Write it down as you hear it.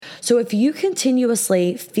So if you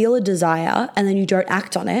continuously feel a desire and then you don't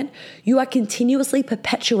act on it, you are continuously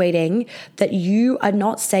perpetuating that you are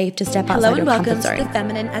not safe to step outside your comfort zone. Hello and welcome to the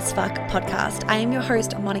Feminine as Fuck podcast. I am your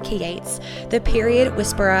host, Monica Yates, the period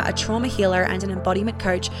whisperer, a trauma healer, and an embodiment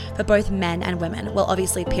coach for both men and women. Well,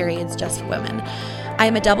 obviously periods just for women. I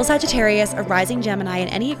am a double Sagittarius, a rising Gemini, an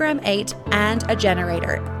Enneagram 8, and a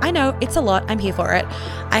generator. I know, it's a lot. I'm here for it.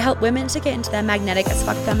 I help women to get into their magnetic as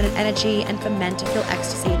fuck feminine energy and for men to feel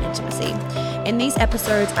ecstasy and intimacy. In these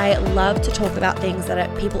episodes, I love to talk about things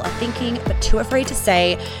that people are thinking but too afraid to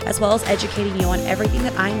say, as well as educating you on everything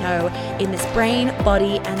that I know in this brain,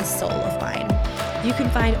 body, and soul of mine. You can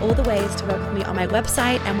find all the ways to work with me on my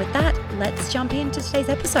website. And with that, let's jump into today's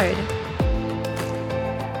episode.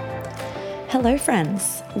 Hello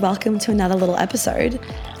friends, welcome to another little episode.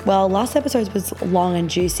 Well, last episode was long and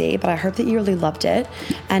juicy, but I hope that you really loved it.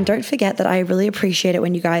 And don't forget that I really appreciate it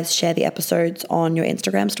when you guys share the episodes on your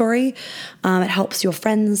Instagram story. It helps your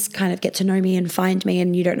friends kind of get to know me and find me,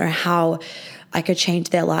 and you don't know how I could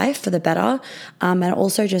change their life for the better. And it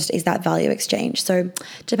also just is that value exchange. So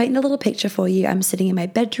to paint a little picture for you, I'm sitting in my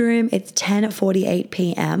bedroom. It's 10:48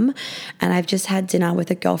 p.m. and I've just had dinner with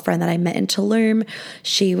a girlfriend that I met in Tulum.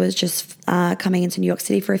 She was just coming into New York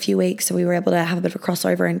City for a few weeks. So we were able to have a bit of a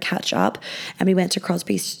crossover and catch up. And we went to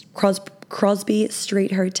Crosby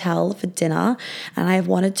Street Hotel for dinner. And I have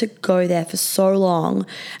wanted to go there for so long.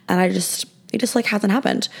 And it just like hasn't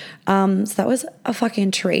happened. So that was a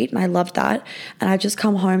fucking treat and I loved that. And I've just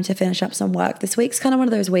come home to finish up some work. This week's kind of one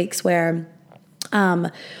of those weeks where,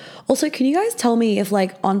 also, can you guys tell me if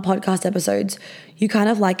like on podcast episodes, you kind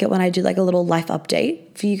of like it when I do like a little life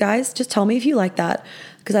update for you guys? Just tell me if you like that,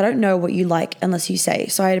 because I don't know what you like unless you say.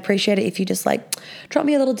 So I'd appreciate it if you just like drop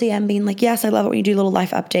me a little DM being like, yes, I love it when you do little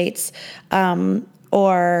life updates.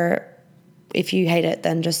 Or if you hate it,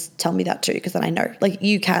 then just tell me that too, because then I know. Like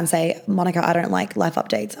you can say, Monica, I don't like life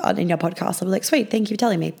updates in your podcast. I'll be like, sweet, thank you for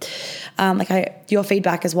telling me. Your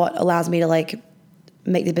feedback is what allows me to like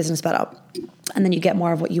make the business better. And then you get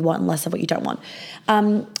more of what you want and less of what you don't want.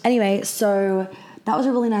 Anyway, so that was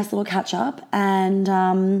a really nice little catch up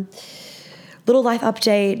and little life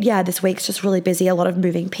update. Yeah, this week's just really busy. A lot of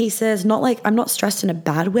moving pieces. Not like I'm not stressed in a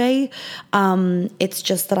bad way. It's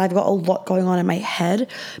just that I've got a lot going on in my head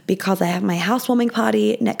because I have my housewarming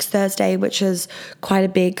party next Thursday, which is quite a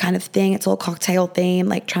big kind of thing. It's all cocktail theme,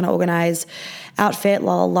 like trying to organize outfit,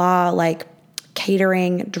 like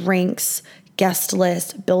catering, drinks, guest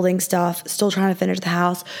list, building stuff, still trying to finish the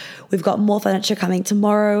house. We've got more furniture coming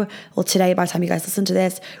tomorrow or today by the time you guys listen to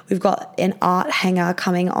this. We've got an art hanger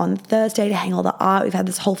coming on Thursday to hang all the art. We've had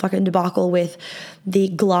this whole fucking debacle with the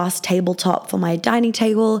glass tabletop for my dining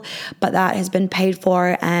table, but that has been paid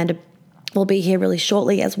for and will be here really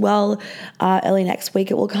shortly as well. Early next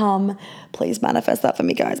week it will come. Please manifest that for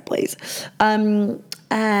me, guys, please.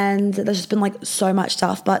 And there's just been like so much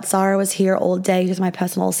stuff, but Sarah was here all day. She's my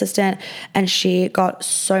personal assistant and she got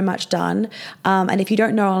so much done. And if you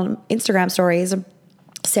don't know, on Instagram stories,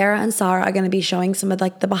 Sarah and Sarah are going to be showing some of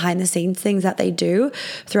like the behind the scenes things that they do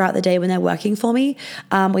throughout the day when they're working for me.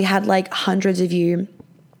 We had like hundreds of you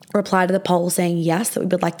reply to the poll saying yes, that we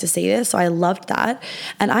would like to see this. So I loved that.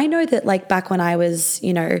 And I know that like back when I was,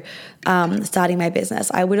 starting my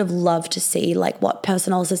business, I would have loved to see like what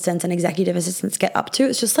personal assistants and executive assistants get up to.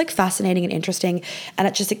 It's just like fascinating and interesting. And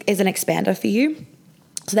it just is an expander for you.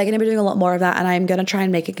 So they're going to be doing a lot more of that. And I'm going to try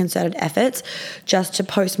and make a concerted effort just to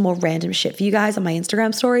post more random shit for you guys on my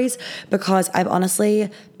Instagram stories, because I've honestly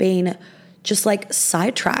been just like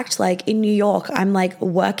sidetracked. Like in New York, I'm like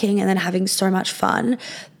working and then having so much fun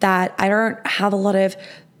that I don't have a lot of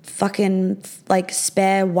fucking like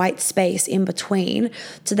spare white space in between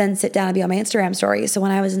to then sit down and be on my Instagram stories. So when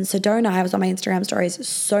I was in Sedona, I was on my Instagram stories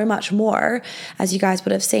so much more, as you guys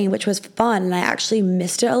would have seen, which was fun. And I actually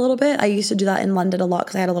missed it a little bit. I used to do that in London a lot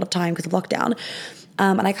because I had a lot of time because of lockdown.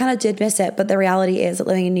 And I kind of did miss it, but the reality is that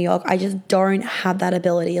living in New York, I just don't have that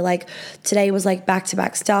ability. Like today was like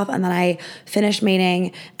back-to-back stuff, and then I finished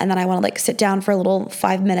meeting, and then I want to like sit down for a little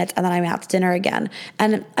 5 minutes, and then I'm out to dinner again.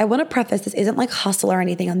 And I want to preface, this isn't like hustle or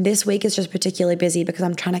anything, and this week is just particularly busy because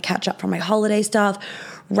I'm trying to catch up from my holiday stuff,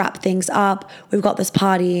 wrap things up. We've got this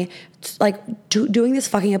party. Like doing this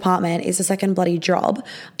fucking apartment is a second bloody job.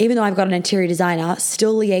 Even though I've got an interior designer,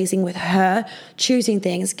 still liaising with her, choosing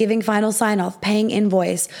things, giving final sign off, paying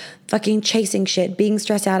invoice, fucking chasing shit, being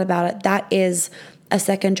stressed out about it. That is a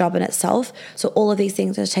second job in itself. So all of these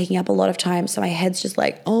things are taking up a lot of time. So my head's just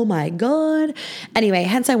like, oh my God. Anyway,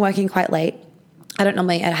 hence I'm working quite late. I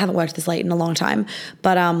haven't worked this late in a long time,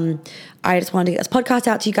 but I just wanted to get this podcast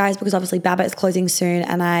out to you guys because obviously Babbitt is closing soon,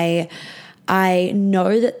 and I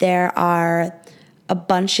know that there are a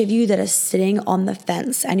bunch of you that are sitting on the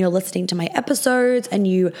fence and you're listening to my episodes and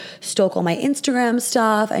you stalk all my Instagram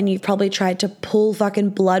stuff and you've probably tried to pull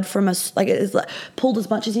fucking blood from us, like it's pulled as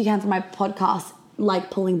much as you can from my podcast, like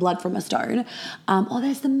pulling blood from a stone. Oh,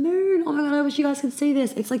 there's the moon. Oh my God, I wish you guys could see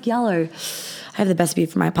this. It's like yellow. I have the best view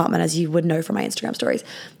from my apartment, as you would know from my Instagram stories.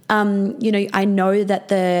 I know that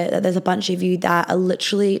there's a bunch of you that are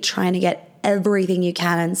literally trying to get everything you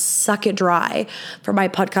can and suck it dry from my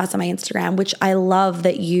podcast and my Instagram, which I love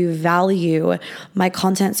that you value my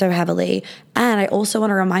content so heavily. And I also want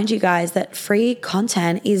to remind you guys that free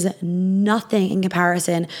content is nothing in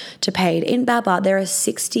comparison to paid. In Baba, there are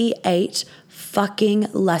 68 fucking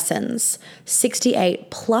lessons, 68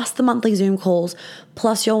 plus the monthly Zoom calls,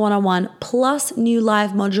 plus your one-on-one, plus new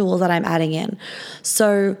live modules that I'm adding in.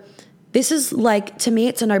 So this is like, to me,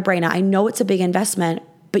 it's a no-brainer. I know it's a big investment,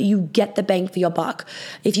 but you get the bang for your buck.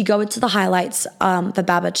 If you go into the highlights for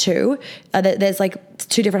Baba 2, there's like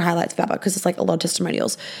 2 different highlights for Baba because it's like a lot of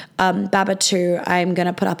testimonials. Baba 2, I'm going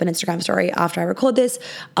to put up an Instagram story after I record this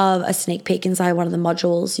of a sneak peek inside one of the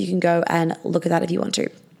modules. You can go and look at that if you want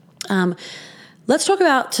to. Let's talk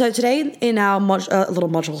about, so today in our little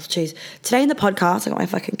module, today in the podcast, I got my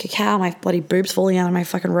fucking cacao, my bloody boobs falling out of my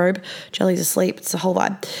fucking robe, Jelly's asleep, it's a whole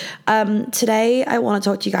vibe. Today I want to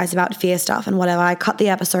talk to you guys about fear stuff and whatever. I cut the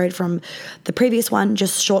episode from the previous one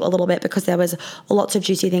just short a little bit because there was lots of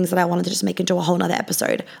juicy things that I wanted to just make into a whole nother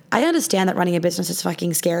episode. I understand that running a business is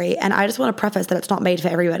fucking scary, and I just want to preface that it's not made for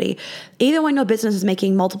everybody. Even when your business is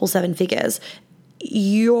making multiple 7 figures,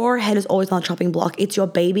 your head is always on the chopping block. It's your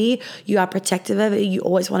baby. You are protective of it. You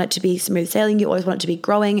always want it to be smooth sailing. You always want it to be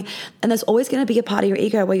growing. And there's always going to be a part of your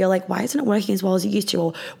ego where you're like, why isn't it working as well as it used to?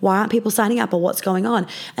 Or why aren't people signing up? Or what's going on?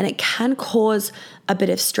 And it can cause a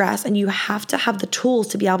bit of stress. And you have to have the tools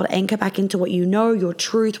to be able to anchor back into what you know, your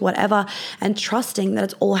truth, whatever, and trusting that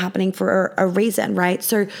it's all happening for a reason, right?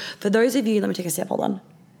 So for those of you, let me take a sip, hold on.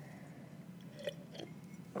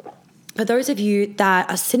 For those of you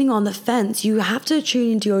that are sitting on the fence, you have to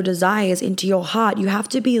tune into your desires, into your heart. You have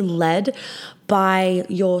to be led by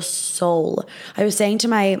your soul. I was saying to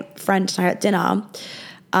my friend tonight at dinner,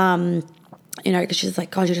 because she's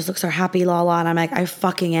like, God, you just look so happy, la la. And I'm like, I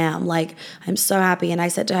fucking am. Like, I'm so happy. And I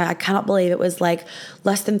said to her, I cannot believe it was like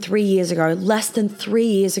less than 3 years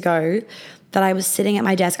ago that I was sitting at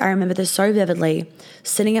my desk. I remember this so vividly,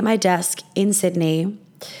 sitting at my desk in Sydney.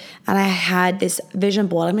 And I had this vision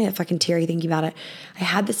board. I'm going to get fucking teary thinking about it. I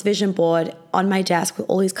had this vision board on my desk with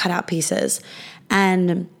all these cutout pieces.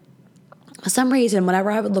 And for some reason,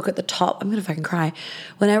 whenever I would look at the top, I'm going to fucking cry.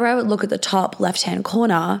 Whenever I would look at the top left-hand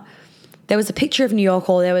corner, there was a picture of New York,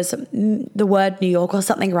 or there was the word New York or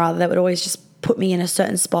something rather that would always just put me in a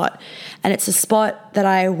certain spot. And it's a spot that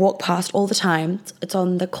I walk past all the time. It's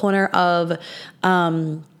on the corner of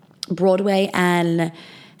Broadway and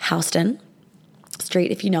Houston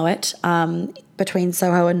Street, if you know it, between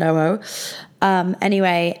Soho and NoHo.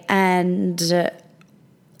 Anyway, and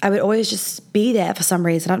I would always just be there for some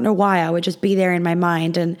reason. I don't know why. I would just be there in my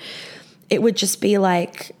mind, and it would just be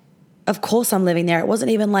like, of course I'm living there. It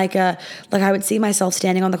wasn't even like I would see myself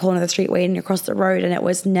standing on the corner of the street waiting across the road, and it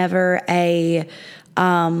was never a,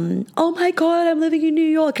 oh my God, I'm living in New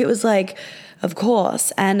York. It was like, of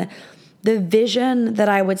course. And the vision that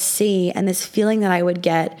I would see and this feeling that I would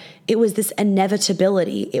get, it was this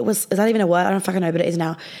inevitability. Is that even a word? I don't fucking know, but it is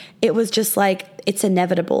now. It was just like, it's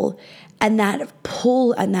inevitable. And that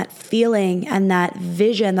pull and that feeling and that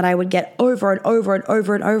vision that I would get over and over and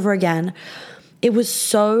over and over again, it was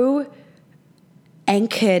so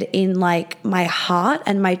anchored in like my heart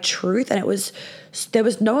and my truth. And there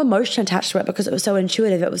was no emotion attached to it because it was so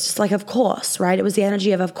intuitive. It was just like, of course, right? It was the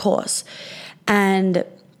energy of course. And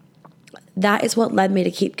that is what led me to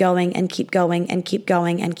keep going and keep going and keep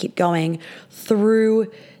going and keep going through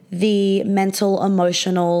the mental,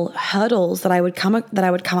 emotional hurdles that I would come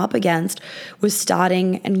up against with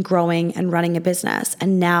starting and growing and running a business.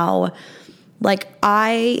 And now,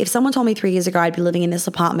 if someone told me 3 years ago I'd be living in this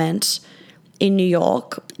apartment in New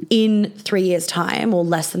York in 3 years' time or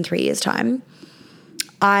less than 3 years' time,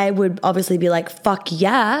 I would obviously be like, fuck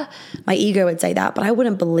yeah. My ego would say that, but I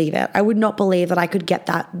wouldn't believe it. I would not believe that I could get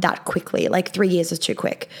that quickly. Like 3 years is too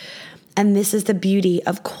quick. And this is the beauty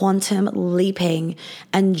of quantum leaping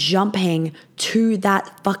and jumping to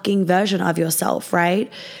that fucking version of yourself,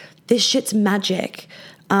 right? This shit's magic.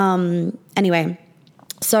 Anyway,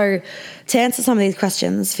 so to answer some of these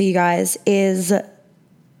questions for you guys is,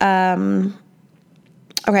 okay.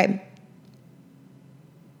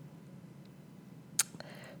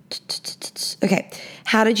 Okay,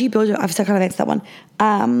 how did you build your, I've still kind of answered that one.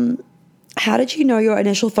 How did you know your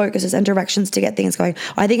initial focuses and directions to get things going?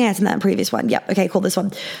 I think I answered that in the previous one. Yep. Okay, cool. This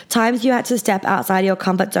one. Times you had to step outside your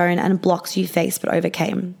comfort zone and blocks you faced but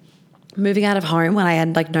overcame. Moving out of home when I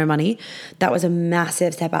had like no money, that was a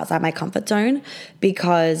massive step outside my comfort zone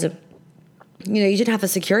because, you know, you didn't have the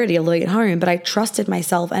security of living at home, but I trusted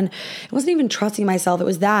myself, and it wasn't even trusting myself. It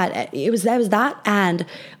was that, and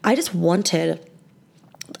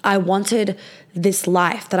I wanted this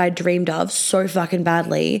life that I dreamed of so fucking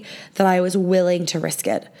badly that I was willing to risk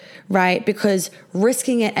it, right? Because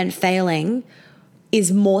risking it and failing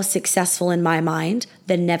is more successful in my mind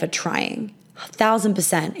than never trying.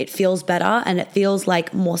 1,000%. It feels better, and it feels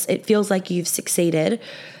like you've succeeded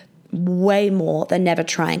way more than never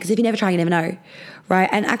trying. Because if you never try, you never know, right?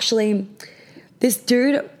 And actually, this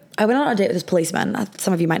dude, I went on a date with this policeman.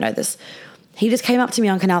 Some of you might know this. He just came up to me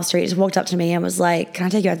on Canal Street, just walked up to me and was like, "Can I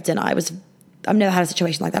take you out to dinner?" I've never had a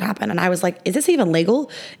situation like that happen. And I was like, "Is this even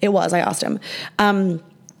legal?" It was. I asked him.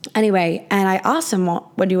 Anyway, and I asked him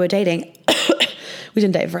when you were dating. We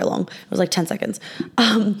didn't date very long. It was like 10 seconds.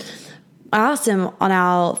 I asked him on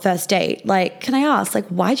our first date, like, "Can I ask, like,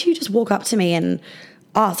 why'd you just walk up to me and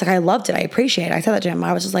ask?" Like, I loved it. I appreciate it. I said that to him.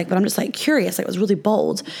 I was just like, but I'm just like curious. Like, it was really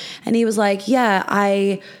bold. And he was like, "Yeah,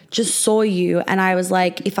 I just saw you." And I was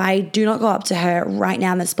like, if I do not go up to her right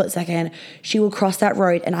now in this split second, she will cross that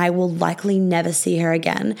road and I will likely never see her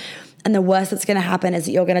again. And the worst that's going to happen is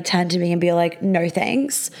that you're going to turn to me and be like, "No,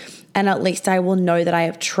 thanks." And at least I will know that I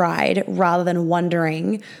have tried, rather than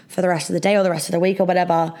wondering for the rest of the day or the rest of the week or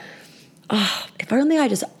whatever. Oh, if only I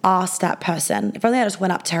just asked that person. If only I just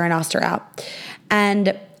went up to her and asked her out.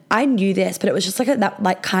 And I knew this, but it was just like that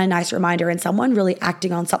like kind of nice reminder, and someone really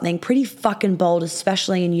acting on something pretty fucking bold,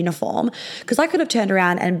 especially in uniform. Because I could have turned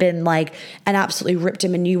around and been like, and absolutely ripped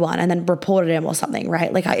him a new one and then reported him or something,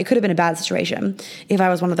 right? Like it could have been a bad situation if I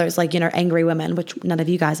was one of those like, you know, angry women, which none of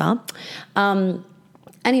you guys are.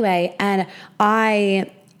 Anyway, and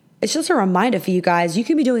it's just a reminder for you guys. You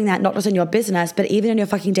can be doing that not just in your business, but even in your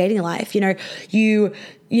fucking dating life. You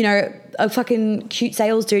know, a fucking cute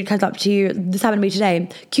sales dude comes up to you. This happened to me today.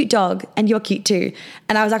 Cute dog, and you're cute too.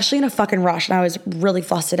 And I was actually in a fucking rush, and I was really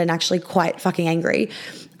flustered and actually quite fucking angry,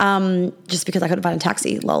 just because I couldn't find a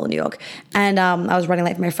taxi, lol, in New York. And I was running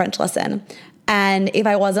late for my French lesson. And if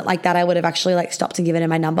I wasn't like that, I would have actually like stopped and given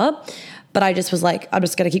him my number. But I just was like, I'm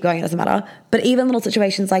just going to keep going. It doesn't matter. But even little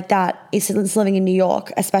situations like that, since living in New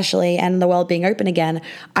York, especially, and the world being open again,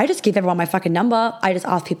 I just give everyone my fucking number. I just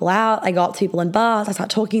ask people out. I go up to people in bars. I start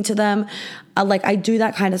talking to them. I do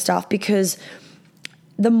that kind of stuff, because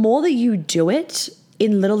the more that you do it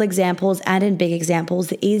in little examples and in big examples,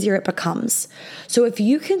 the easier it becomes. So if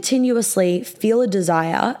you continuously feel a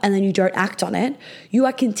desire and then you don't act on it, you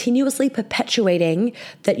are continuously perpetuating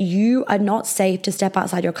that you are not safe to step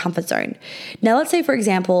outside your comfort zone. Now, let's say, for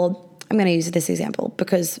example, I'm going to use this example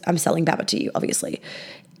because I'm selling Baba to you, obviously.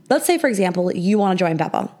 Let's say, for example, you want to join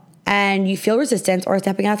Baba and you feel resistance or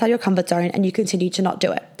stepping outside your comfort zone and you continue to not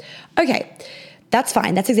do it. Okay. That's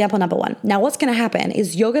fine. That's example number one. Now, what's going to happen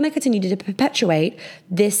is you're going to continue to perpetuate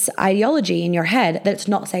this ideology in your head that it's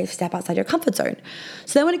not safe to step outside your comfort zone.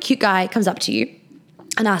 So then when a cute guy comes up to you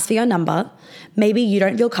and asks for your number, maybe you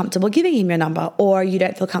don't feel comfortable giving him your number, or you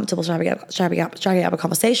don't feel comfortable striking up a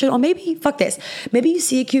conversation, or maybe, fuck this, maybe you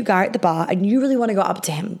see a cute guy at the bar and you really want to go up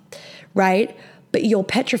to him, right? But you're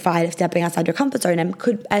petrified of stepping outside your comfort zone,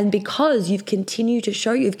 and because you've continued to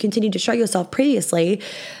show yourself previously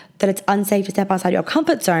that it's unsafe to step outside your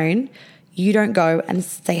comfort zone, you don't go and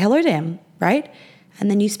say hello to him, right?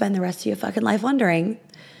 And then you spend the rest of your fucking life wondering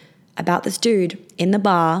about this dude in the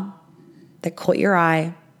bar that caught your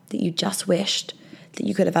eye, that you just wished that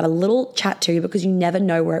you could have had a little chat to, because you never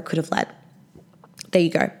know where it could have led. There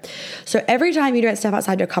you go. So every time you don't step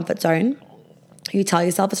outside your comfort zone, you tell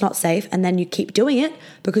yourself it's not safe, and then you keep doing it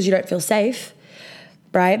because you don't feel safe,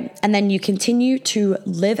 right? And then you continue to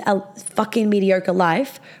live a fucking mediocre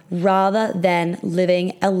life rather than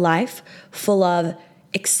living a life full of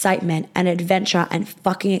excitement and adventure and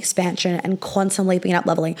fucking expansion and quantum leaping and up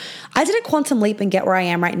leveling. I didn't quantum leap and get where I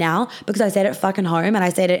am right now because I stayed at fucking home and I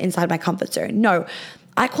stayed inside my comfort zone. No,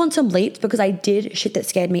 I quantum leaped because I did shit that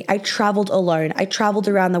scared me. I traveled alone. I traveled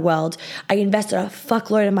around the world. I invested a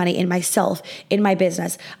fuckload of money in myself, in my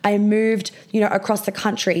business. I moved, across the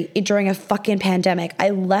country during a fucking pandemic. I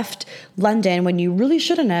left London when you really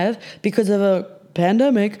shouldn't have because of a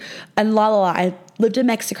pandemic, and I lived in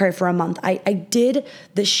Mexico for a month. I did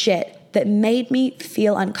the shit that made me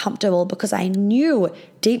feel uncomfortable because I knew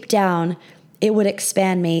deep down it would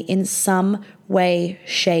expand me in some way,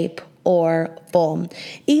 shape, or form.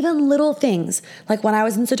 Even little things like when I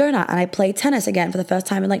was in Sedona and I played tennis again for the first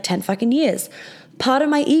time in like 10 fucking years. part of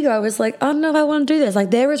my ego was like, I don't know if I want to do this.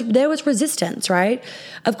 Like there was resistance, right?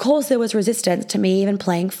 Of course there was resistance to me even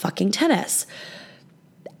playing fucking tennis.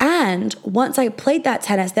 And once I played that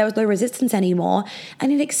tennis, there was no resistance anymore.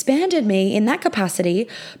 And it expanded me in that capacity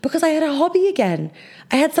because I had a hobby again.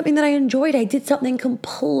 I had something that I enjoyed. I did something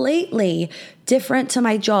completely different to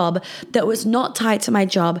my job that was not tied to my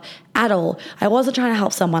job at all. I wasn't trying to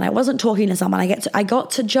help someone. I wasn't talking to someone. I got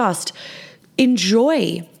to just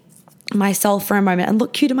enjoy myself for a moment and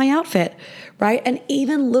look cute in my outfit, right? And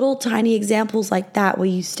even little tiny examples like that where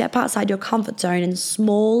you step outside your comfort zone in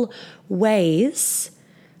small ways,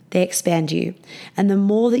 they expand you. And the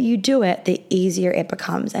more that you do it, the easier it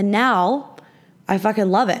becomes. And now I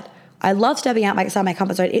fucking love it. I love stepping outside my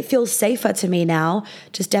comfort zone. It feels safer to me now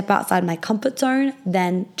to step outside my comfort zone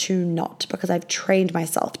than to not, because I've trained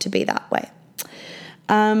myself to be that way.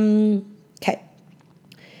 Okay.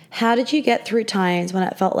 How did you get through times when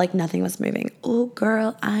it felt like nothing was moving? Oh,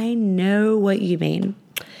 girl, I know what you mean.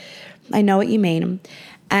 I know what you mean.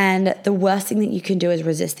 And the worst thing that you can do is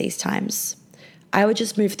resist these times. I would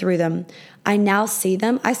just move through them. I now see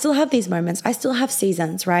them. I still have these moments. I still have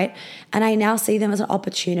seasons, right? And I now see them as an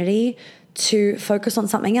opportunity to focus on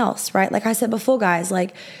something else, right? Like I said before, guys,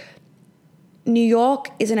 like New York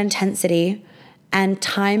is an intensity and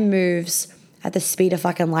time moves at the speed of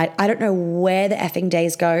fucking light. I don't know where the effing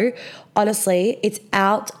days go. Honestly, it's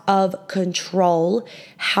out of control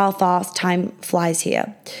how fast time flies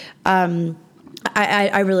here.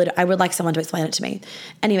 I would like someone to explain it to me.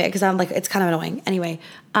 Anyway, because I'm like, it's kind of annoying. Anyway,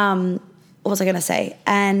 what was I going to say?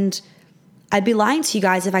 And I'd be lying to you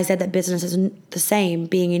guys if I said that business isn't the same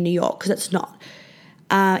being in New York, because it's not.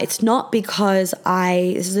 It's not because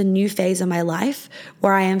this is a new phase of my life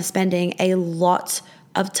where I am spending a lot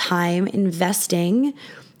of time investing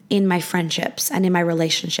in my friendships and in my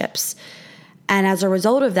relationships. And as a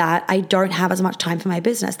result of that, I don't have as much time for my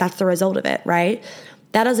business. That's the result of it, right?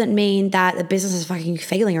 That doesn't mean that the business is fucking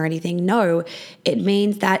failing or anything. No, it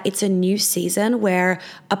means that it's a new season where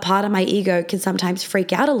a part of my ego can sometimes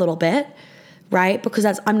freak out a little bit, right?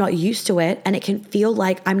 Because I'm not used to it, and it can feel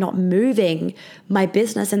like I'm not moving my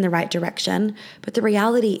business in the right direction. But the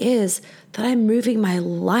reality is that I'm moving my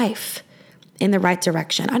life in the right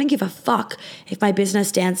direction. I don't give a fuck if my business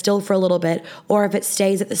stands still for a little bit or if it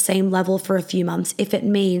stays at the same level for a few months, if it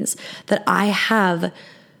means that I have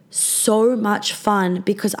so much fun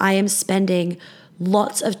because I am spending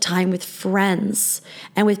lots of time with friends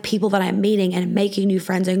and with people that I'm meeting and making new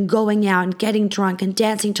friends and going out and getting drunk and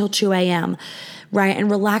dancing till 2 a.m., right?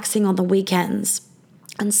 And relaxing on the weekends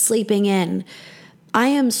and sleeping in. I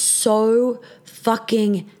am so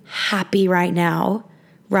fucking happy right now,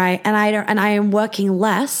 right? And I am working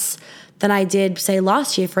less than I did, say,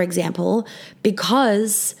 last year, for example,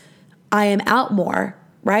 because I am out more.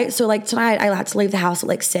 Right? So like tonight I had to leave the house at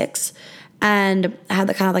like 6 and I had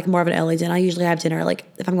kind of like more of an early dinner. I usually have dinner, like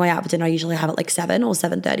if I'm going out for dinner, I usually have it like 7 or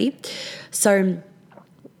 7:30. So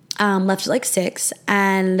left at like 6,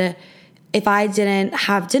 and if I didn't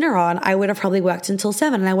have dinner on, I would have probably worked until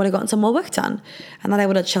 7 and I would have gotten some more work done. And then I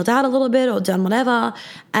would have chilled out a little bit or done whatever.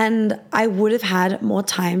 And I would have had more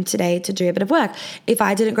time today to do a bit of work. If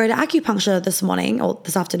I didn't go to acupuncture this morning or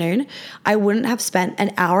this afternoon, I wouldn't have spent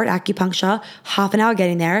an hour at acupuncture, half an hour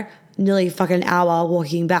getting there, nearly fucking an hour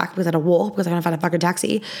walking back because I had to walk because I couldn't find a fucking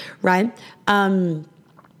taxi, right?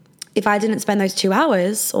 If I didn't spend those 2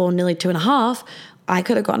 hours or nearly 2.5, I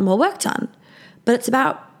could have gotten more work done. But it's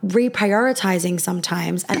about reprioritizing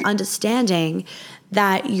sometimes and understanding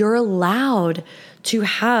that you're allowed to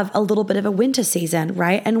have a little bit of a winter season,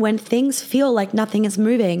 right? And when things feel like nothing is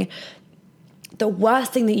moving, the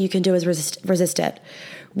worst thing that you can do is resist it,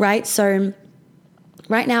 right? So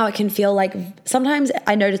right now it can feel like sometimes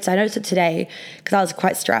I noticed it today because I was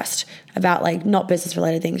quite stressed about like not business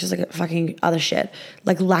related things, just like fucking other shit,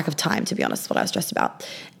 like lack of time, to be honest, is what I was stressed about.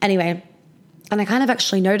 Anyway, and I kind of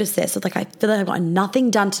actually noticed this. It's like I feel like I've got nothing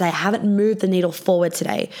done today. I haven't moved the needle forward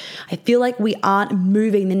today. I feel like we aren't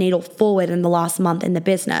moving the needle forward in the last month in the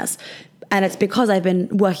business. And it's because I've been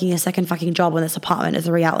working a second fucking job in this apartment is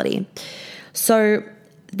the reality. So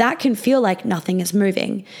that can feel like nothing is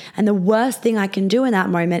moving. And the worst thing I can do in that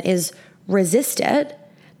moment is resist it.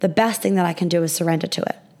 The best thing that I can do is surrender to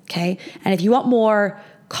it, okay? And if you want more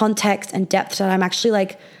context and depth to it, I'm actually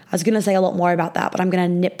like, I was going to say a lot more about that, but I'm going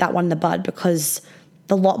to nip that one in the bud because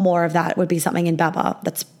the lot more of that would be something in Baba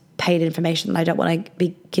that's paid information that I don't want to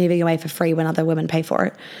be giving away for free when other women pay for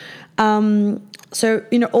it. So,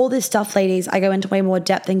 all this stuff, ladies, I go into way more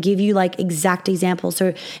depth and give you like exact examples.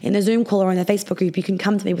 So in the Zoom call or in the Facebook group, you can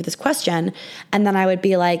come to me with this question and then I would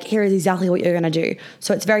be like, here is exactly what you're going to do.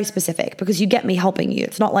 So it's very specific because you get me helping you.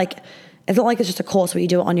 It's not like It's not like it's just a course where you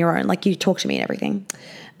do it on your own. Like, you talk to me and everything.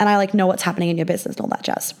 And I like know what's happening in your business and all that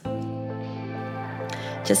jazz.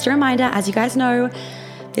 Just a reminder, as you guys know,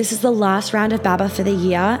 this is the last round of Baba for the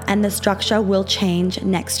year, and the structure will change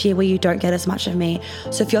next year where you don't get as much of me.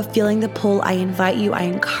 So if you're feeling the pull, I invite you, I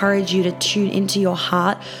encourage you to tune into your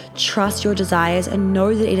heart, trust your desires, and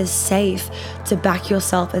know that it is safe to back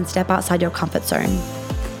yourself and step outside your comfort zone.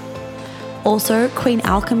 Also, Queen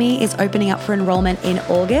Alchemy is opening up for enrollment in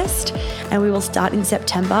August, and we will start in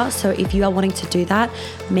September. So if you are wanting to do that,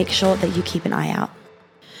 make sure that you keep an eye out.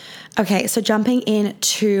 Okay, so jumping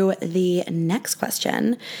into the next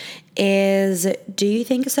question is, do you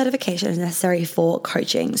think a certification is necessary for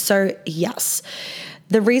coaching? So yes.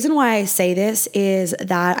 The reason why I say this is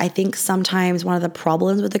that I think sometimes one of the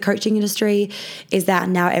problems with the coaching industry is that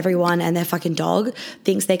now everyone and their fucking dog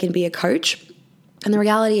thinks they can be a coach. And the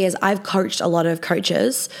reality is, I've coached a lot of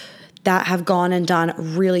coaches that have gone and done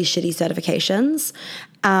really shitty certifications,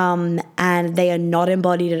 and they are not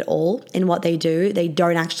embodied at all in what they do. They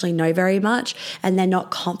don't actually know very much, and they're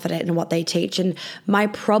not confident in what they teach. And my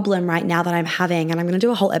problem right now that I'm having, and I'm going to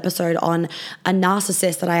do a whole episode on a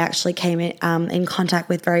narcissist that I actually came in contact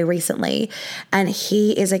with very recently, and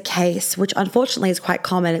he is a case which unfortunately is quite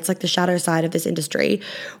common. It's like the shadow side of this industry,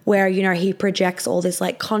 where, you know, he projects all this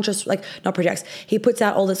like conscious, like not projects, he puts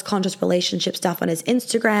out all this conscious relationship stuff on his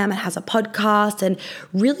Instagram and has a podcast and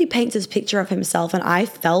really paints this picture of himself. And I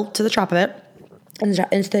fell to the trap of it,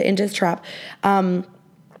 into this trap of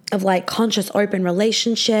like conscious open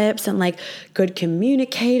relationships and like good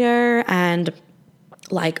communicator and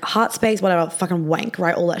like heart space, whatever, fucking wank,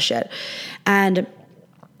 right? All that shit. And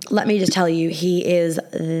let me just tell you, he's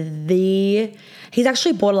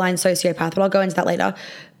actually borderline sociopath, but I'll go into that later.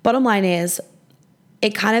 Bottom line is,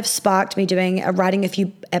 it kind of sparked me writing a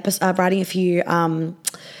few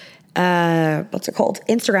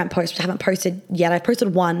Instagram posts, which I haven't posted yet. I've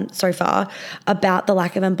posted one so far about the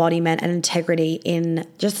lack of embodiment and integrity in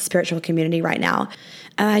just the spiritual community right now.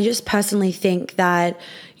 And I just personally think that,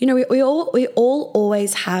 you know, we all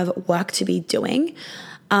always have work to be doing.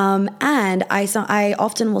 And I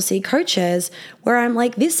often will see coaches where I'm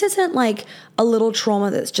like, this isn't like a little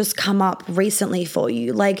trauma that's just come up recently for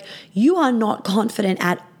you. Like, you are not confident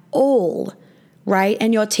at all, right?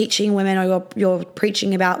 And you're teaching women, or you're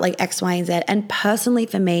preaching about like X, Y, and Z. And personally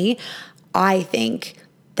for me, I think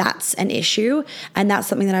that's an issue, and that's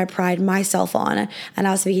something that I pride myself on. And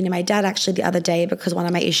I was speaking to my dad actually the other day, because one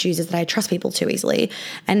of my issues is that I trust people too easily.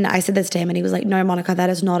 And I said this to him, and he was like, no, Monica, that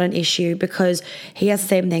is not an issue, because he has the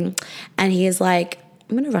same thing. And he is like,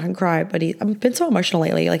 I'm gonna fucking cry, but I've been so emotional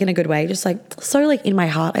lately, like in a good way, just like so like in my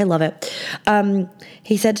heart. I love it.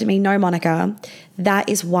 He said to me, no, Monica, that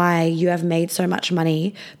is why you have made so much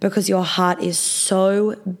money, because your heart is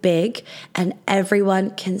so big and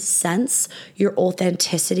everyone can sense your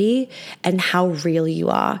authenticity and how real you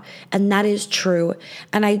are. And that is true.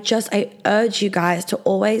 And I urge you guys to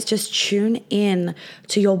always just tune in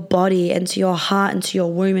to your body and to your heart and to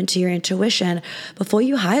your womb and to your intuition before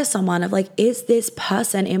you hire someone, of like, is this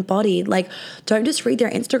person embodied? Like, don't just read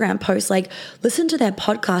their Instagram posts, like listen to their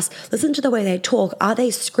podcast, listen to the way they talk. Are they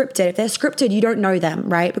scripted? If they're scripted, you don't know them,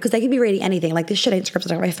 right? Because they can be reading anything. Like, this shit ain't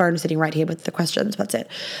scripted. I got my phone sitting right here with the questions. That's it.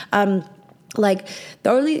 Like, the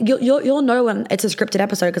only you'll know when it's a scripted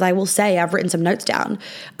episode, because I will say I've written some notes down.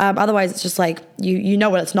 Otherwise, it's just like you know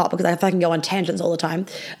what it's not, because I fucking go on tangents all the time.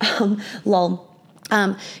 Lol.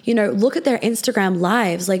 Look at their Instagram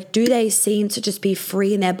lives. Like, do they seem to just be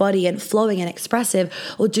free in their body and flowing and expressive,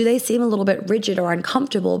 or do they seem a little bit rigid or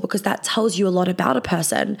uncomfortable? Because that tells you a lot about a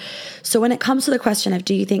person. So when it comes to the question of,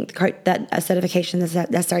 do you think that a certification is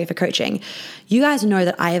necessary for coaching? You guys know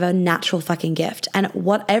that I have a natural fucking gift, and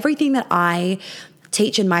everything that I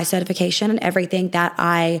teach in my certification and everything that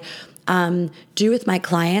I do with my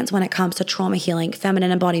clients when it comes to trauma healing,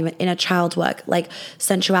 feminine embodiment, inner child work, like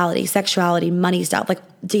sensuality, sexuality, money stuff, like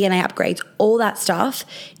DNA upgrades, all that stuff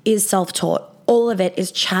is self-taught. All of it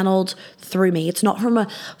is channeled through me. It's not from a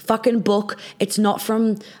fucking book. It's not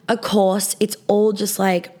from a course. It's all just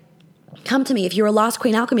like, come to me. If you're a Last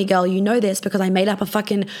Queen Alchemy girl, you know this, because I made up a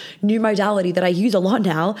fucking new modality that I use a lot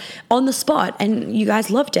now on the spot, and you guys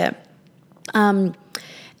loved it.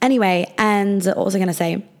 Anyway, and what was I going to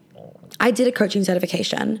say? I did a coaching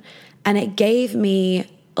certification, and it gave me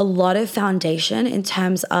a lot of foundation in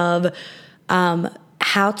terms of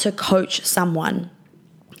how to coach someone,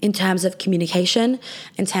 in terms of communication,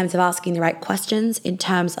 in terms of asking the right questions, in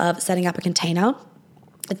terms of setting up a container,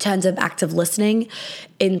 in terms of active listening,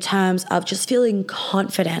 in terms of just feeling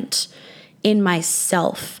confident in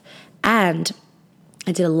myself. And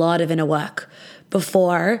I did a lot of inner work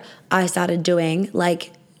before I started doing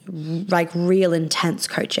like like real intense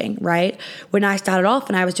coaching, right? When I started off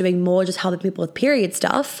and I was doing more just helping people with period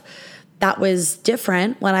stuff, that was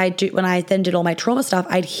different. When I then did all my trauma stuff,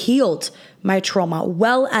 I'd healed my trauma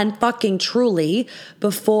well and fucking truly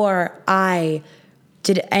before I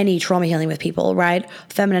did any trauma healing with people, right?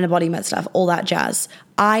 Feminine embodiment stuff, all that jazz.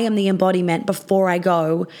 I am the embodiment before I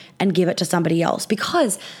go and give it to somebody else,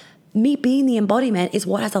 because me being the embodiment is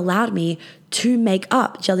what has allowed me to make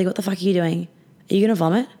up. Jelly, what the fuck are you doing? Are you gonna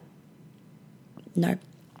vomit? No.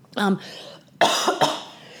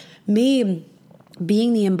 Me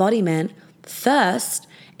being the embodiment first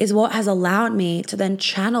is what has allowed me to then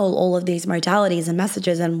channel all of these modalities and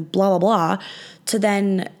messages and blah, blah, blah, to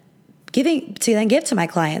then give to my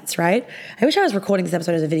clients, right? I wish I was recording this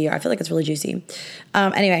episode as a video. I feel like it's really juicy.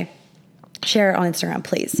 Anyway, share it on Instagram,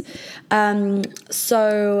 please.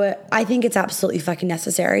 So I think it's absolutely fucking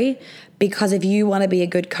necessary, because if you want to be a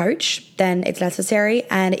good coach, then it's necessary.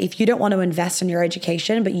 And if you don't want to invest in your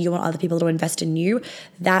education, but you want other people to invest in you,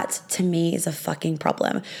 that to me is a fucking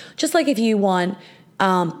problem. Just like if you want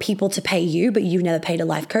people to pay you, but you've never paid a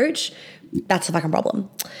life coach, that's a fucking problem.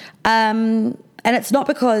 And it's not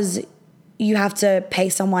because you have to pay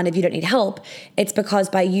someone if you don't need help. It's because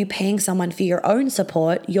by you paying someone for your own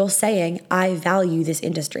support, you're saying, I value this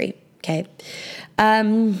industry. Okay.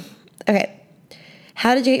 Okay.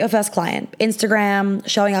 How did you get your first client? Instagram,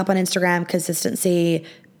 showing up on Instagram, consistency,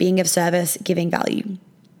 being of service, giving value.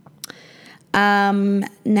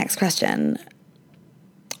 Next question.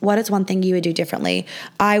 What is one thing you would do differently?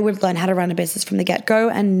 I would learn how to run a business from the get-go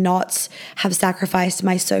and not have sacrificed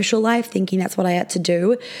my social life thinking that's what I had to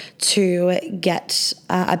do to get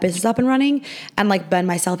a business up and running, and like burn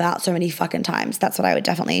myself out so many fucking times. That's what I would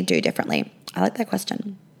definitely do differently. I like that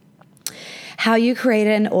question. How you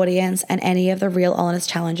created an audience and any of the real honest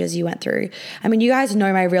challenges you went through. I mean, you guys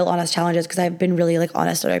know my real honest challenges because I've been really like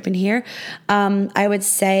honest and open here. I would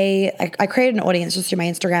say I created an audience just through my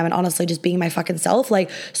Instagram and honestly just being my fucking self.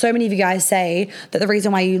 Like, so many of you guys say that the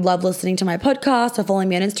reason why you love listening to my podcast or following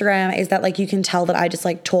me on Instagram is that like you can tell that I just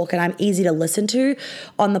like talk and I'm easy to listen to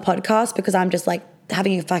on the podcast, because I'm just like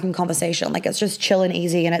having a fucking conversation. Like, it's just chill and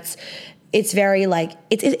easy, and it's very like,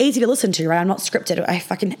 it's easy to listen to, right? I'm not scripted.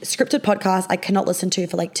 Scripted podcasts I cannot listen to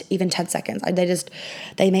for like even 10 seconds.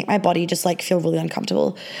 They make my body just like feel really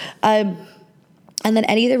uncomfortable. And then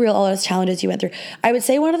any of the real honest challenges you went through. I would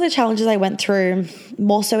say one of the challenges I went through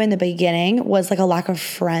more so in the beginning was like a lack of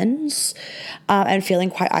friends and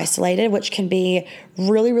feeling quite isolated, which can be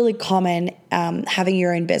really, really common having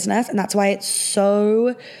your own business. And that's why it's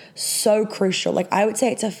so crucial. Like, I would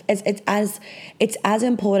say it's as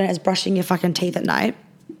important as brushing your fucking teeth at night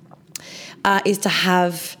is to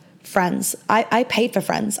have friends. I paid for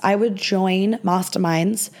friends. I would join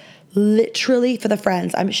masterminds literally for the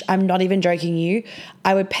friends. I'm not even joking you.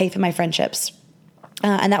 I would pay for my friendships.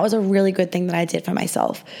 And that was a really good thing that I did for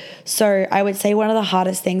myself. So I would say one of the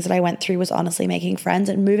hardest things that I went through was honestly making friends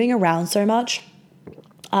and moving around so much.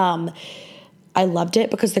 I loved it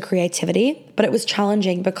because the creativity, but it was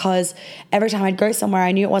challenging because every time I'd go somewhere,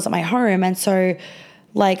 I knew it wasn't my home. And so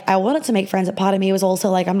like, I wanted to make friends, but part of me was also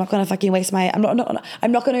like, I'm not going to fucking waste I'm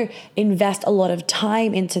not going to invest a lot of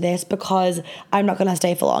time into this because I'm not going to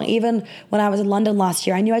stay for long. Even when I was in London last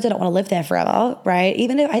year, I knew I didn't want to live there forever, right?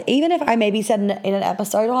 Even if I maybe said in an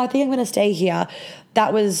episode, oh, I think I'm going to stay here,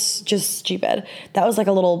 that was just stupid. That was like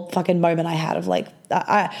a little fucking moment I had of like,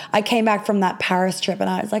 I came back from that Paris trip and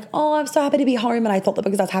I was like, oh, I'm so happy to be home. And I thought that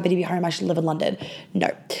because I was happy to be home, I should live in London.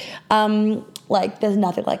 No. Like, there's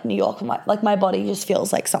nothing like New York. Like my body just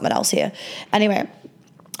feels like something else here. Anyway,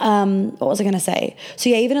 what was I going to say? So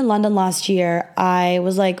yeah, even in London last year, I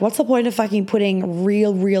was like, what's the point of fucking putting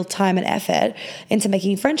real time and effort into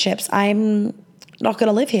making friendships? I'm not going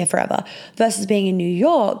to live here forever. Versus being in New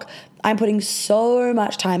York, I'm putting so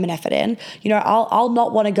much time and effort in. You know, I'll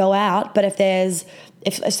not want to go out, but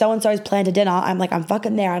if so-and-so's planned a dinner, I'm like, I'm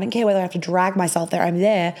fucking there. I don't care whether I have to drag myself there. I'm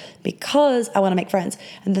there because I want to make friends.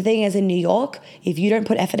 And the thing is, in New York, if you don't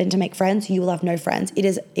put effort in to make friends, you will have no friends.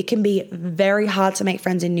 It can be very hard to make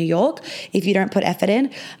friends in New York if you don't put effort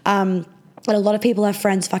in. And a lot of people have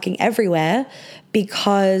friends fucking everywhere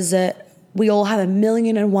because we all have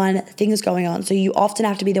 1,000,001 things going on. So you often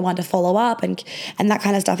have to be the one to follow up and that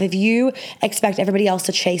kind of stuff. If you expect everybody else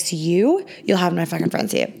to chase you, you'll have no fucking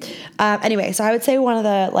friends here. Anyway, so I would say that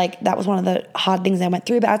was one of the hard things I went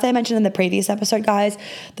through. But as I mentioned in the previous episode, guys,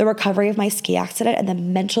 the recovery of my ski accident and the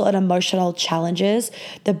mental and emotional challenges,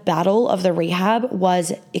 the battle of the rehab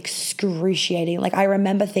was excruciating. Like, I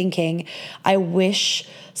remember thinking, I wish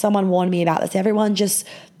someone warned me about this. Everyone just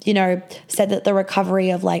said that the recovery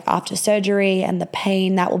of like after surgery and the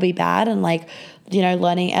pain, that will be bad. And like,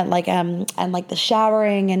 learning and like the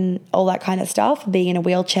showering and all that kind of stuff, being in a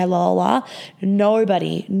wheelchair, blah, blah, blah.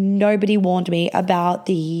 Nobody warned me about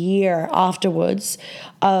the year afterwards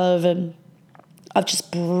of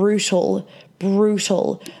just brutal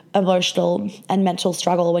emotional and mental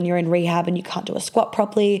struggle when you're in rehab and you can't do a squat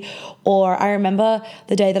properly. Or I remember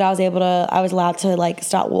the day that I was allowed to like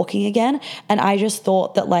start walking again, and I just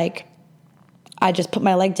thought that like I just put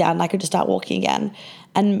my leg down and I could just start walking again.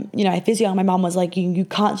 And physio, my mom was like, you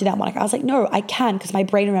can't do that, Monica. I was like, no, I can, because my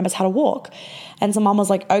brain remembers how to walk. And so mom was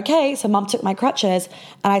like, okay. So mom took my crutches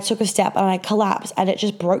and I took a step and I collapsed, and it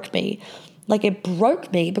just broke me. Like, it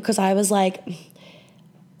broke me because I was like,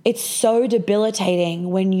 it's so debilitating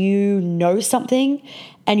when you know something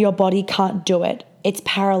and your body can't do it. It's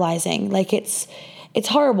paralyzing. Like, it's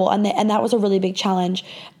horrible. And that was a really big challenge.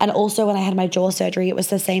 And also when I had my jaw surgery, it was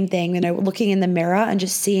the same thing, looking in the mirror and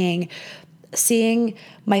just seeing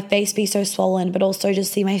my face be so swollen, but also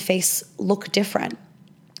just see my face look different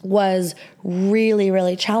was really,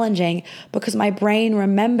 really challenging, because my brain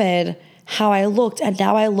remembered how I looked, and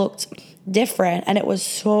now I looked different. And it was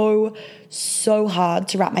so hard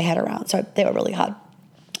to wrap my head around. So they were really hard.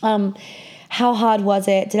 How hard was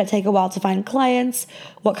it? Did it take a while to find clients?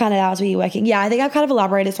 What kind of hours were you working? Yeah, I think I kind of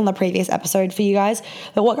elaborated on the previous episode for you guys.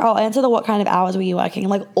 But I'll answer what kind of hours were you working?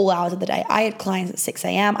 Like all hours of the day. I had clients at 6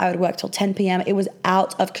 a.m. I would work till 10 p.m. It was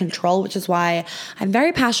out of control, which is why I'm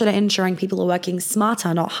very passionate in ensuring people are working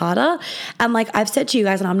smarter, not harder. And like I've said to you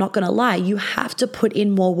guys, and I'm not going to lie, you have to put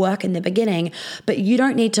in more work in the beginning, but you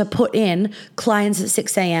don't need to put in clients at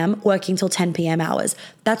 6 a.m. working till 10 p.m. hours.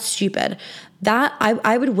 That's stupid. That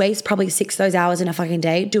I would waste probably 6 of those hours in a fucking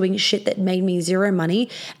day doing shit that made me zero money,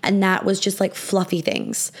 and that was just like fluffy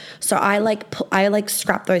things. So I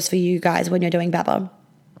scrap those for you guys when you're doing Baba.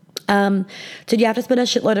 Did you have to spend a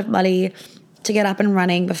shitload of money to get up and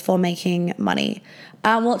running before making money?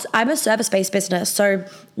 Well, I'm a service-based business, so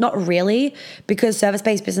not really, because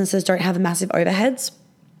service-based businesses don't have massive overheads.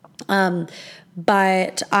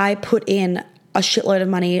 But I put in a shitload of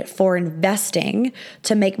money for investing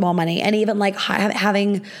to make more money. And even like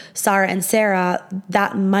having Sarah and Sarah,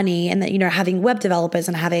 that money, and that, having web developers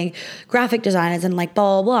and having graphic designers and like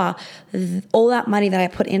blah, blah, blah, all that money that I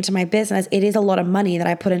put into my business, it is a lot of money that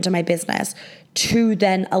I put into my business to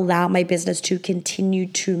then allow my business to continue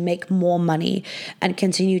to make more money and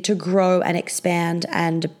continue to grow and expand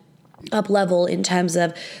and up level in terms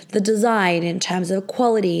of the design, in terms of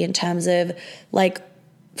quality, in terms of like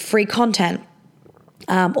free content.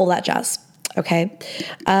 All that jazz. Okay.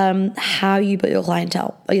 How you build your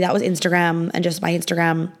clientele. Oh, yeah, that was Instagram and just my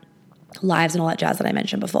Instagram lives and all that jazz that I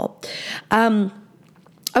mentioned before.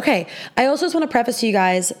 Okay. I also just want to preface to you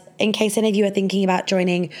guys, in case any of you are thinking about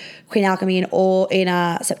joining Queen Alchemy in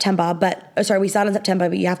September, we start in September,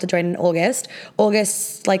 but you have to join in August.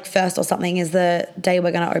 August, like 1st or something, is the day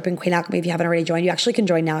we're going to open Queen Alchemy. If you haven't already joined, you actually can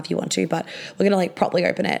join now if you want to, but we're going to like properly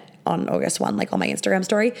open it on August 1, like on my Instagram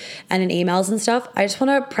story and in emails and stuff. I just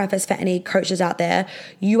want to preface for any coaches out there,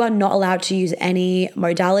 you are not allowed to use any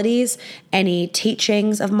modalities, any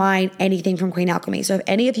teachings of mine, anything from Queen Alchemy. So if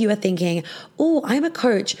any of you are thinking, oh, I'm a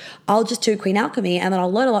coach, I'll just do Queen Alchemy and then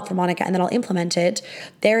I'll learn a lot from Monica and then I'll implement it,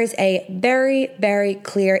 there is a very, very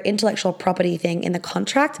clear intellectual property thing in the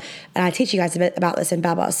contract. And I teach you guys a bit about this in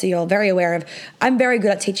Baba. So you're very aware of, I'm very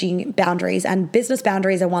good at teaching boundaries, and business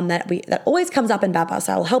boundaries are one that always comes up in Baba.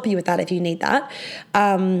 So I'll help you with that if you need that.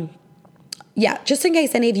 Yeah, just in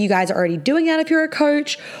case any of you guys are already doing that, if you're a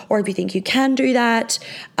coach, or if you think you can do that,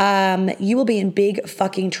 you will be in big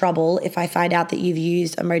fucking trouble if I find out that you've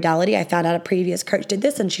used a modality. I found out a previous coach did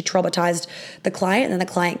this and she traumatized the client, and then the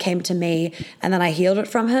client came to me and then I healed it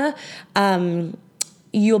from her.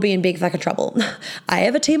 You'll be in big fucking trouble. I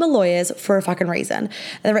have a team of lawyers for a fucking reason.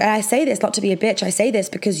 And I say this not to be a bitch. I say this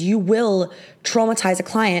because you will traumatize a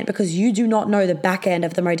client because you do not know the back end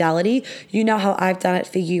of the modality. You know how I've done it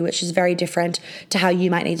for you, which is very different to how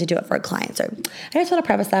you might need to do it for a client. So I just want to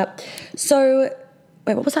preface that. So,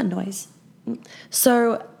 wait, what was that noise?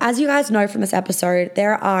 So as you guys know from this episode,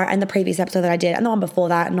 and the previous episode that I did and the one before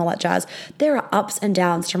that and all that jazz, there are ups and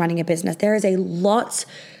downs to running a business. There is a lot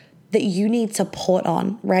that you need support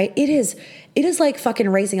on, right? It is like fucking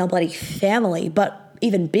raising a bloody family, but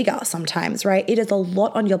even bigger sometimes, right? It is a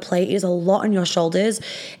lot on your plate. It is a lot on your shoulders.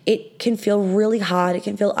 It can feel really hard. It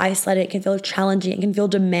can feel isolated. It can feel challenging. It can feel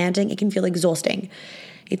demanding. It can feel exhausting.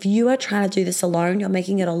 If you are trying to do this alone, you're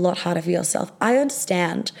making it a lot harder for yourself. I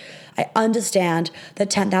understand that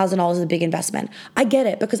 $10,000 is a big investment. I get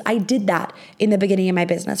it because I did that in the beginning of my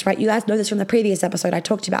business, right? You guys know this from the previous episode. I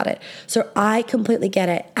talked about it. So I completely get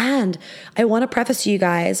it. And I want to preface to you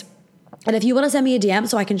guys, and if you want to send me a DM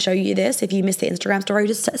so I can show you this, if you missed the Instagram story,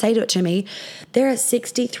 just say it to me. There are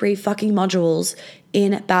 63 fucking modules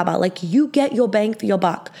in Baba. Like, you get your bang for your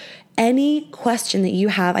buck. Any question that you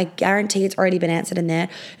have, I guarantee it's already been answered in there,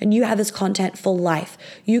 and you have this content for life.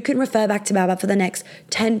 You can refer back to Baba for the next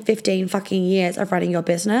 10, 15 fucking years of running your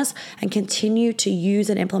business and continue to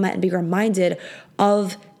use and implement and be reminded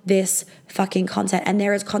of this fucking content. And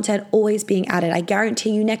there is content always being added. I guarantee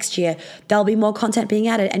you next year there'll be more content being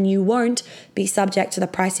added, and you won't be subject to the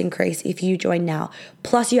price increase if you join now.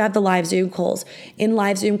 Plus, you have the live Zoom calls. In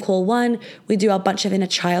live Zoom call 1, we do a bunch of inner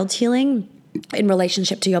child healing in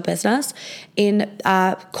relationship to your business. In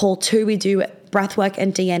call 2, we do breathwork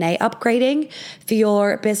and DNA upgrading for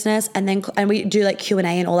your business, and we do like Q&A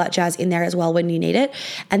and all that jazz in there as well when you need it.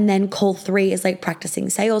 And then call 3 is like practicing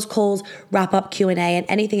sales calls, wrap up Q&A, and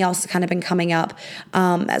anything else has kind of been coming up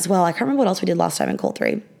as well. I can't remember what else we did last time in call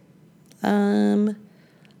 3.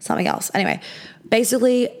 Something else. Anyway,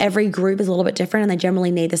 basically every group is a little bit different and they generally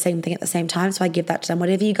need the same thing at the same time. So I give that to them.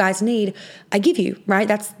 Whatever you guys need, I give you, right?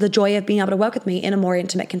 That's the joy of being able to work with me in a more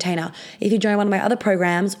intimate container. If you join one of my other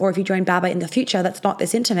programs, or if you join Baba in the future that's not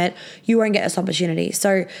this intimate, you won't get this opportunity.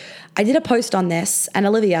 So I did a post on this, and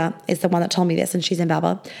Olivia is the one that told me this, and she's in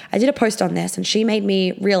Baba. I did a post on this and she made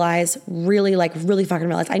me realize, really fucking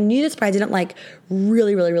realize. I knew this, but I didn't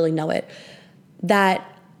really know it. That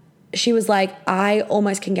she was like, I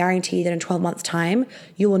almost can guarantee that in 12 months time,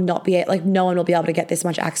 you will not be, like, no one will be able to get this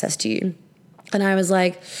much access to you. And I was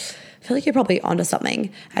like, I feel like you're probably onto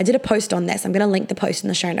something. I did a post on this. I'm going to link the post in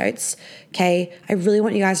the show notes. Okay. I really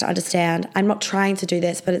want you guys to understand. I'm not trying to do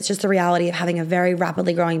this, but it's just the reality of having a very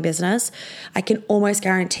rapidly growing business. I can almost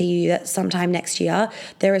guarantee you that sometime next year,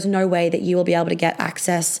 there is no way that you will be able to get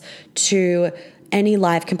access to any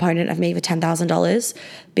live component of me for $10,000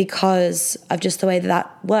 because of just the way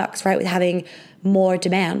that works, right? With having more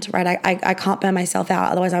demand, right? I can't burn myself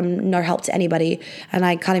out. Otherwise, I'm no help to anybody. And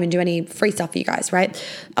I can't even do any free stuff for you guys, right?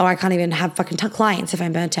 Or I can't even have fucking clients if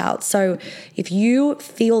I'm burnt out. So if you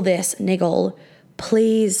feel this niggle,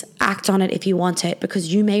 please act on it if you want it,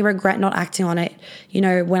 because you may regret not acting on it. You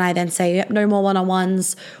know, when I then say, yep, no more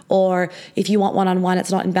one-on-ones, or if you want one-on-one,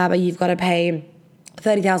 it's not in Baba, you've got to pay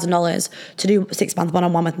 $30,000 to do 6-month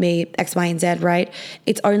one-on-one with me, X, Y, and Z, right?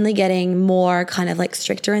 It's only getting more kind of like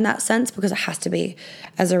stricter in that sense because it has to be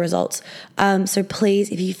as a result. So please,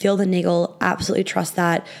 if you feel the niggle, absolutely trust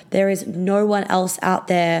that there is no one else out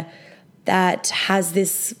there that has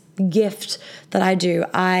this gift that I do.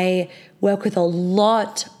 I work with a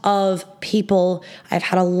lot of people. I've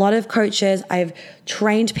had a lot of coaches. I've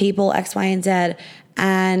trained people, X, Y, and Z,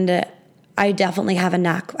 and I definitely have a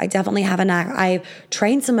knack. I've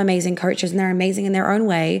trained some amazing coaches and they're amazing in their own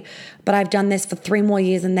way, but I've done this for 3 more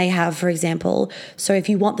years than they have, for example. So if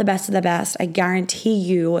you want the best of the best, I guarantee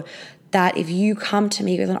you that if you come to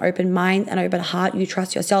me with an open mind and open heart, you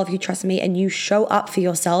trust yourself, you trust me, and you show up for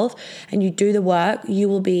yourself and you do the work, you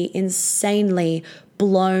will be insanely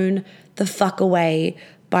blown the fuck away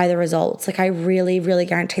by the results. Like, I really, really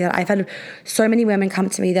guarantee that. I've had so many women come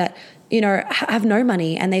to me that, you know, have no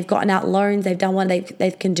money and they've gotten out loans, they've done what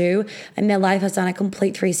they can do, and their life has done a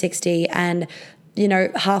complete 360. And, you know,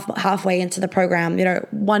 halfway into the program, you know,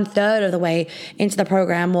 1/3 of the way into the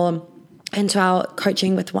program, or into our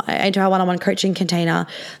one-on-one coaching container,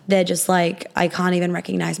 they're just like, I can't even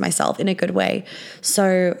recognize myself in a good way.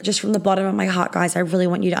 So just from the bottom of my heart, guys, I really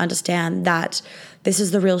want you to understand that this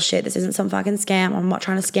is the real shit. This isn't some fucking scam. I'm not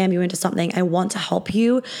trying to scam you into something. I want to help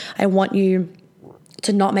you. I want you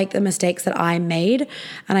to not make the mistakes that I made,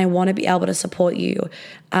 and I want to be able to support you.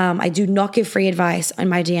 I do not give free advice on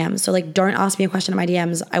my DMs. So like, don't ask me a question in my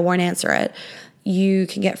DMs. I won't answer it. You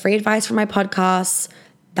can get free advice from my podcasts.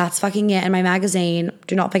 That's fucking it. And my magazine,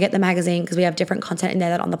 do not forget the magazine, because we have different content in there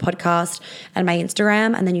than on the podcast and my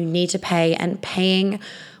Instagram. And then you need to pay, and paying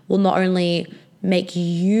will not only make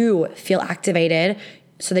you feel activated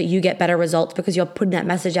so that you get better results, because you're putting that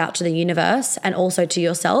message out to the universe and also to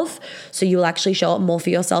yourself. So you will actually show up more for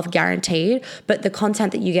yourself, guaranteed. But the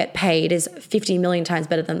content that you get paid is 50 million times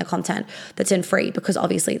better than the content that's in free, because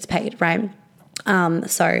obviously it's paid, right?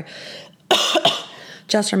 So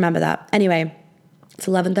just remember that. Anyway, it's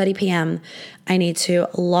 11:30 p.m. I need to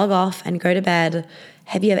log off and go to bed.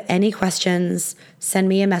 If you have any questions, send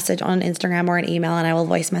me a message on Instagram or an email and I will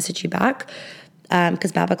voice message you back.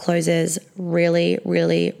 because Baba closes really,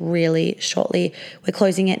 really, really shortly. We're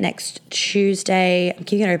closing it next Tuesday. I'm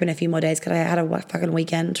keeping it open a few more days because I had a fucking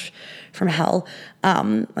weekend from hell.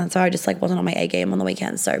 And so I just wasn't on my A game on the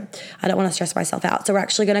weekend. So I don't want to stress myself out. So we're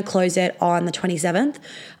actually going to close it on the 27th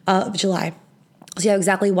of July. So you have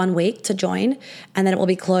exactly 1 week to join, and then it will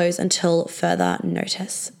be closed until further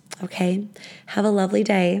notice. Okay? Have a lovely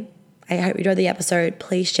day. I hope you enjoyed the episode.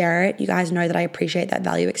 Please share it. You guys know that I appreciate that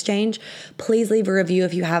value exchange. Please leave a review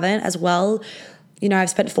if you haven't as well. I've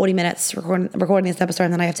spent 40 minutes recording this episode,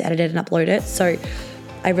 and then I have to edit it and upload it. So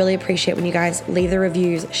I really appreciate when you guys leave the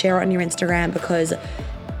reviews, share it on your Instagram, because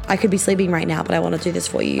I could be sleeping right now, but I want to do this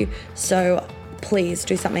for you. So please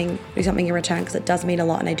do something in return, because it does mean a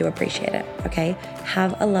lot and I do appreciate it. Okay?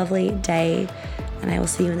 Have a lovely day, and I will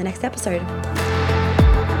see you in the next episode.